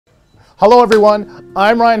Hello everyone,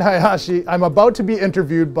 I'm Ryan Hayashi. I'm about to be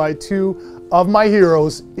interviewed by two of my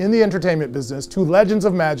heroes in the entertainment business, two legends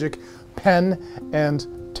of magic, Penn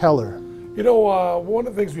and Teller. You know, one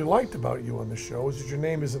of the things we liked about you on the show is that your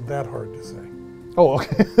name isn't that hard to say. Oh,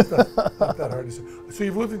 okay. It's not that hard to say. So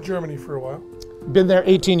you've lived in Germany for a while? Been there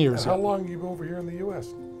 18 years. And how long have you been over here in the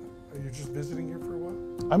U.S.? Are you just visiting here for a while?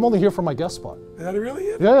 I'm only here for my guest spot. Is that really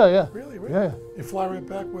it? Yeah. Really? Yeah. You fly right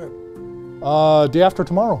back when? Day after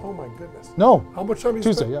tomorrow. Oh my goodness. No. How much time you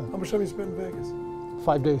Tuesday, spent? yeah. How much time you spent in Vegas?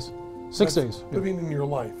 5 days. 6 days. Living in your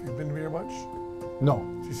life. You've been here much? No.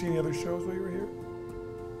 Did you see any other shows while you were here?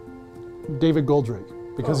 David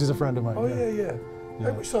Goldrake, because he's a friend of mine. Oh yeah.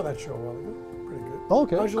 Hey, we saw that show a while ago. Pretty good. Oh,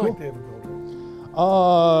 okay. How'd you cool. like David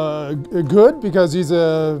Goldrake? Good, because he's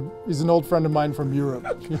an old friend of mine from Europe.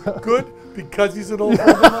 Good because he's an old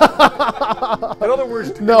friend of mine? In other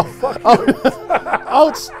words, No. fuck you.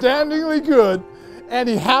 Outstandingly good, and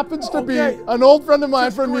he happens to be an old friend of mine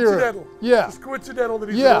Just from coincidental. Europe. Yeah. It's coincidental that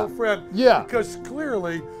he's Yeah. an old friend. Yeah. Because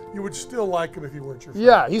clearly you would still like him if he weren't your friend.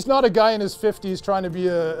 Yeah, he's not a guy in his 50s trying to be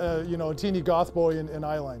a teeny goth boy in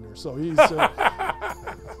eyeliner. So he's.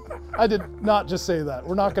 I did not just say that.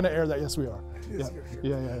 We're not going to air that. Yes, we are. Yes, Yeah. sure.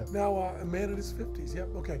 Yeah. Now, a man in his 50s.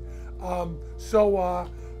 Yep. Okay.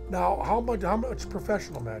 Now, how much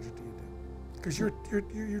professional magic do you do? Because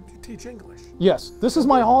you teach English. Yes, this is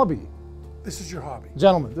my hobby, This is your hobby.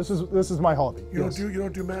 gentlemen. This is my hobby. You Yes.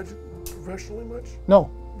 don't do magic professionally much? No.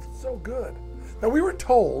 So good. Now we were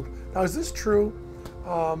told. Now is this true?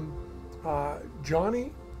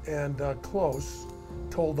 Johnny and Close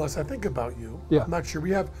told us, I think, about you. Yeah. I'm not sure.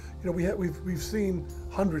 We've seen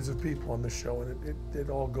hundreds of people on this show, and it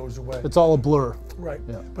all goes away. It's all a blur. Right.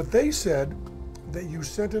 Yeah. But they said that you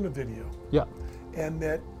sent in a video, Yeah. and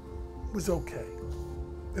that was okay.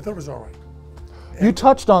 They thought it was all right. You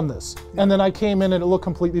touched on this, and then I came in and it looked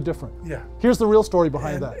completely different. Yeah. Here's the real story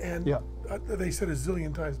behind that. And Yeah. they said a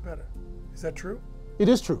zillion times better. Is that true? It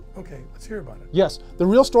is true. Okay, let's hear about it. Yes, the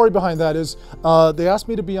real story behind that is they asked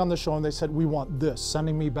me to be on the show and they said, we want this,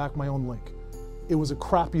 sending me back my own link. It was a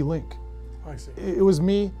crappy link. I see. It was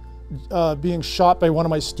me being shot by one of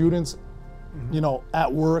my students,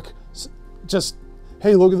 at work. Just,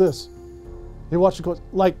 hey, look at this. Hey, watch it go.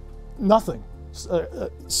 Like, nothing.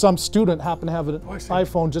 Some student happened to have an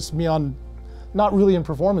iPhone, just me on, not really in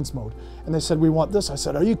performance mode. And they said, we want this. I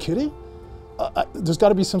said, are you kidding? There's got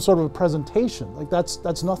to be some sort of a presentation. Like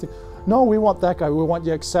that's nothing. No, we want that guy. We want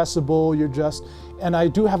you accessible. You're just, and I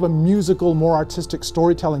do have a musical, more artistic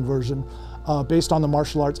storytelling version based on the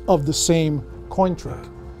martial arts of the same coin trick.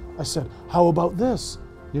 I said, how about this?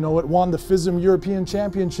 It won the FISM European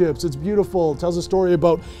Championships. It's beautiful. It tells a story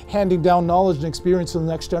about handing down knowledge and experience to the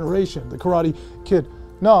next generation. The Karate Kid.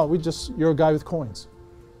 No, you're a guy with coins.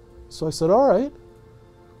 So I said, all right,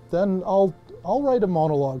 then I'll write a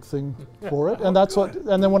monologue thing for it, and that's what.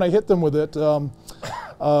 And then when I hit them with it,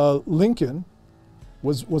 Lincoln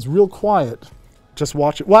was real quiet, just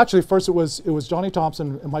watching. Well, actually, first it was Johnny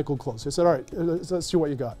Thompson and Michael Close. I said, all right, let's see what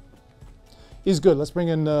you got. He's good. Let's bring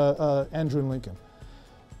in Andrew and Lincoln.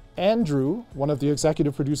 Andrew, one of the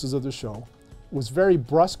executive producers of the show, was very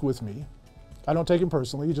brusque with me. I don't take him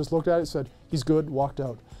personally. He just looked at it, said, he's good, walked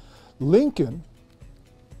out. Lincoln.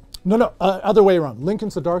 No, other way around.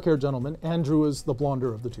 Lincoln's the dark-haired gentleman. Andrew is the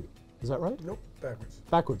blonder of the two. Is that right? Nope, backwards.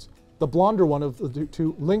 Backwards. The blonder one of the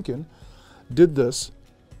two, Lincoln, did this,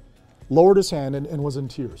 lowered his hand, and was in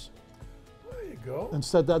tears. There you go. And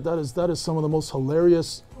said that is some of the most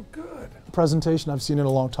hilarious presentation I've seen in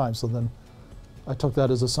a long time. So then I took that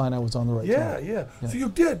as a sign I was on the right track. Yeah. So you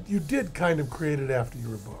did kind of create it after you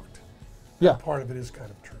were booked. Yeah. Part of it is kind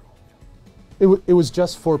of true. It was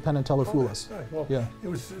just for Penn and Teller Fool Us. Right. Well, yeah. It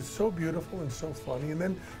was so beautiful and so funny, and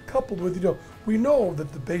then coupled with we know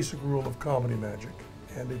that the basic rule of comedy magic,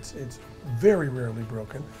 and it's very rarely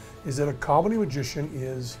broken, is that a comedy magician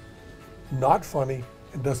is not funny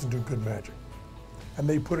and doesn't do good magic, and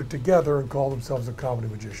they put it together and call themselves a comedy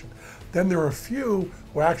magician. Then there are a few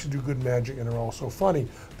who actually do good magic and are also funny.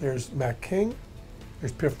 There's Matt King,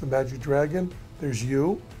 there's Piff the Magic Dragon, there's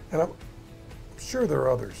you, and I'm sure there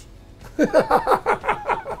are others.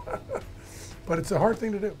 But it's a hard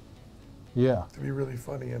thing to do. Yeah. To be really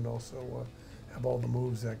funny and also have all the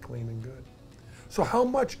moves that clean and good. So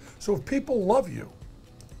if people love you,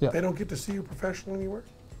 they don't get to see you professionally anywhere?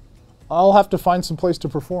 I'll have to find some place to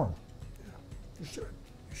perform. Yeah, you should.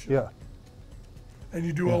 Yeah. And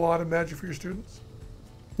you do a lot of magic for your students?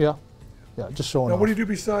 Yeah. Yeah, just showing off. Now, what do you do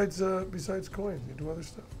besides coins? You do other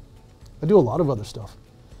stuff? I do a lot of other stuff.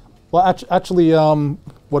 Well, actually,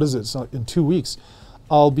 what is it? So in 2 weeks,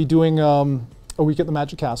 I'll be doing a week at the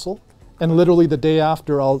Magic Castle And literally the day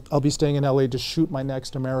after, I'll be staying in LA to shoot my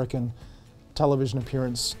next American television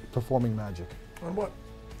appearance performing magic. On what?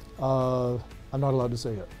 I'm not allowed to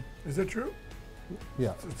say yet. Is that true?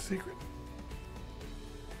 Yeah. It's a secret?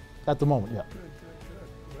 At the moment, yeah. Good.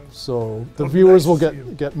 Well, So the it'll be viewers nice will to see you.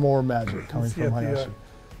 get more magic coming see from at Hayashi.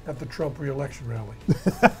 at the Trump re-election rally,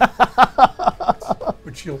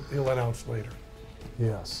 which he'll announce later.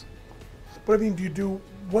 Yes. But I mean,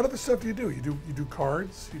 what other stuff do? You do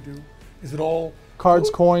cards? Is it all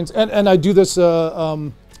Cards, coins, and I do this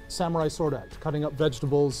samurai sword act, cutting up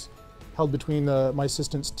vegetables held between my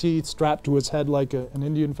assistant's teeth, strapped to his head like an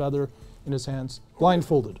Indian feather in his hands,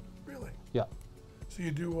 blindfolded. Really? Yeah. So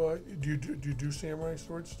you do samurai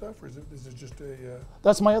sword stuff, or is it just a?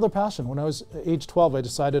 That's my other passion. When I was age 12, I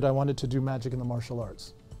decided I wanted to do magic in the martial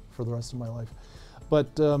arts for the rest of my life.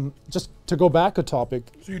 But just to go back a topic.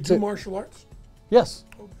 So you do martial arts? Yes.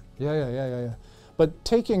 Okay. Yeah. But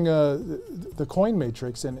taking the coin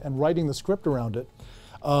matrix and writing the script around it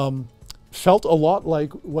felt a lot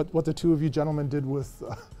like what the two of you gentlemen did with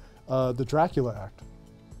the Dracula act.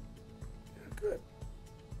 Yeah, good.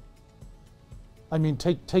 I mean,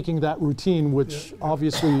 taking that routine, which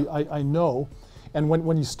obviously I know, and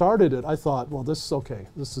when you started it, I thought, well, this is okay.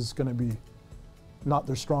 This is going to be not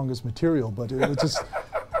their strongest material, but it just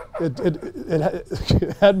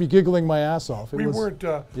it had me giggling my ass off. We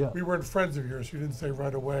weren't friends of yours. You didn't say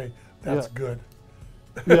right away, that's good.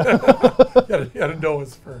 Yeah. You had to know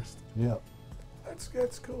us first. Yeah.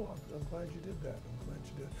 That's cool. I'm glad you did that.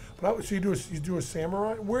 But so you do a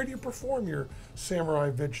samurai? Where do you perform your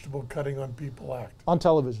samurai vegetable cutting on people act? On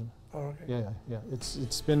television. Oh, okay. Yeah.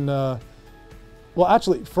 It's been well,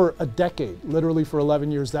 actually, for a decade, literally for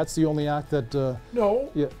 11 years. That's the only act that.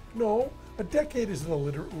 No. A decade isn't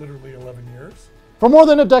literally 11 years. For more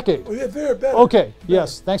than a decade. Oh, yeah, better. Okay. Better.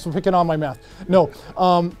 Yes. Thanks for picking on my math. No.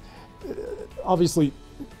 Obviously,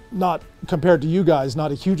 not compared to you guys.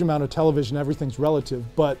 Not a huge amount of television. Everything's relative.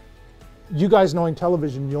 But you guys knowing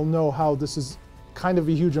television, you'll know how this is kind of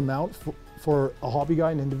a huge amount for a hobby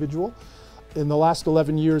guy, an individual. In the last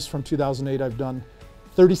 11 years, from 2008, I've done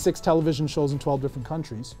 36 television shows in 12 different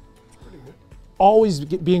countries. That's pretty good. Always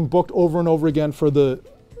being booked over and over again for the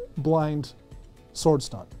blind sword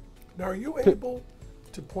stunt. Now, are you able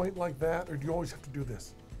to point like that, or do you always have to do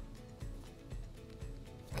this?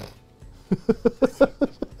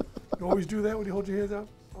 You always do that when you hold your hands out?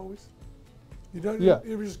 Always? You don't? Yeah.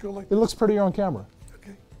 You ever just go like It this? looks prettier on camera.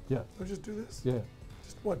 Okay. Yeah. So just do this? Yeah.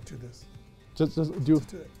 Just what? Do this? Just do. Just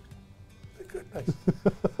do it. Good. Nice.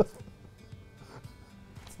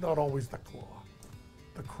 It's not always the claw.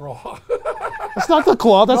 The craw. It's not the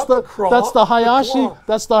claw. That's Not the the claw, that's the the Hayashi. claw.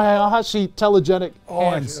 That's the Hayashi telegenic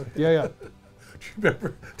hands. okay. Yeah. Do you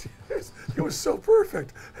remember? It was so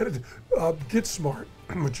perfect. Get Smart,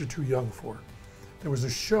 which you're too young for. There was a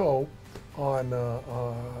show on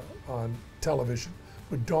television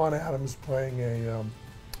with Don Adams playing a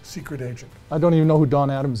secret agent. I don't even know who Don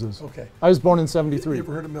Adams is. Okay. I was born in You '73.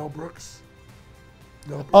 ever heard of Mel Brooks?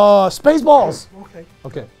 Mel Brooks. Spaceballs. Okay.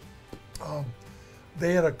 Okay.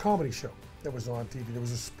 They had a comedy show that was on TV. There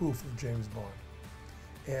was a spoof of James Bond.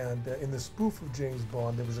 And in the spoof of James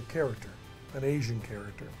Bond, there was a character, an Asian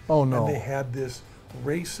character. Oh, no. And they had this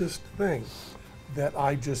racist thing that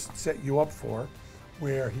I just set you up for,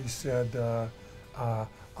 where he said, I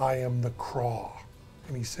am the craw.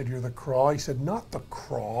 And he said, you're the craw? He said, not the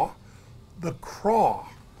craw, the craw.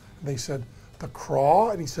 And they said, the craw?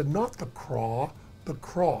 And he said, not the craw, the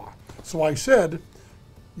craw. So I said,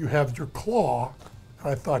 you have your claw. And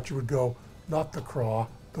I thought you would go, not the craw,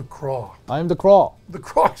 the craw. I'm the craw. The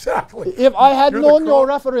craw, exactly. If I had You're the known your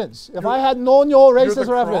craw? reference, if I had known your You're racist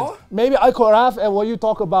the reference, craw? maybe I could have and what you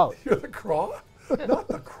talk about. You're the craw, not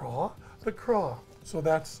the craw, the craw. So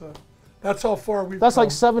that's how far we've That's come.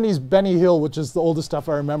 like 70s Benny Hill, which is the oldest stuff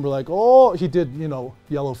I remember. Like, oh, he did,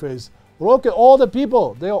 yellow face. Look at all the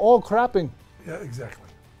people. They are all crapping. Yeah, exactly.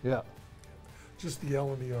 Yeah. Just the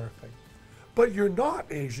L and the R thing. But you're not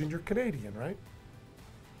Asian, you're Canadian, right?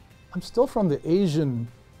 I'm still from the Asian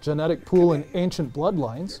genetic pool and ancient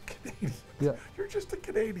bloodlines. Canadian. Yeah. You're just a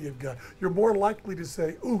Canadian guy. You're more likely to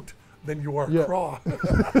say oot than you are Yeah. craw.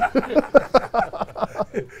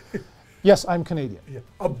 Yes, I'm Canadian. Yeah.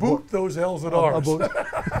 A boot those L's and R's.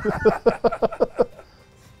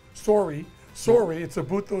 Sorry, it's a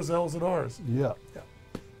boot those L's and R's. Yeah. Yeah.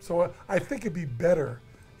 So I think it'd be better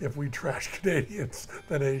if we trash Canadians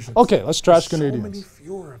than Asians. Okay, let's trash So many Canadians.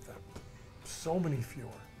 fewer of them. So many fewer.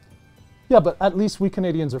 Yeah, but at least we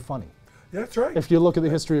Canadians are funny. Yeah, that's right. If you look at the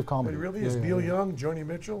history of comedy. It really Yeah, is. yeah, Neil yeah. Young, Joni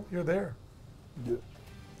Mitchell, you're there. Do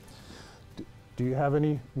you have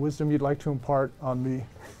any wisdom you'd like to impart on me?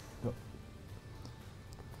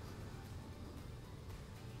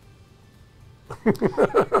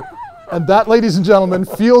 And that, ladies and gentlemen,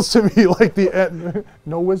 feels to me like the end.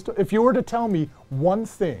 No wisdom. If you were to tell me one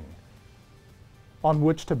thing on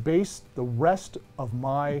which to base the rest of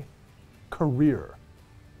my career,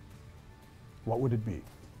 what would it be?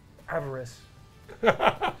 Avarice.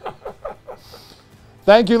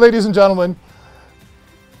 Thank you, ladies and gentlemen.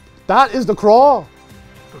 That is the crawl.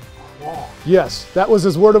 Yes, that was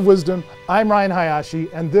his word of wisdom. I'm Ryan Hayashi,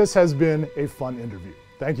 and this has been a fun interview.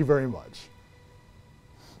 Thank you very much.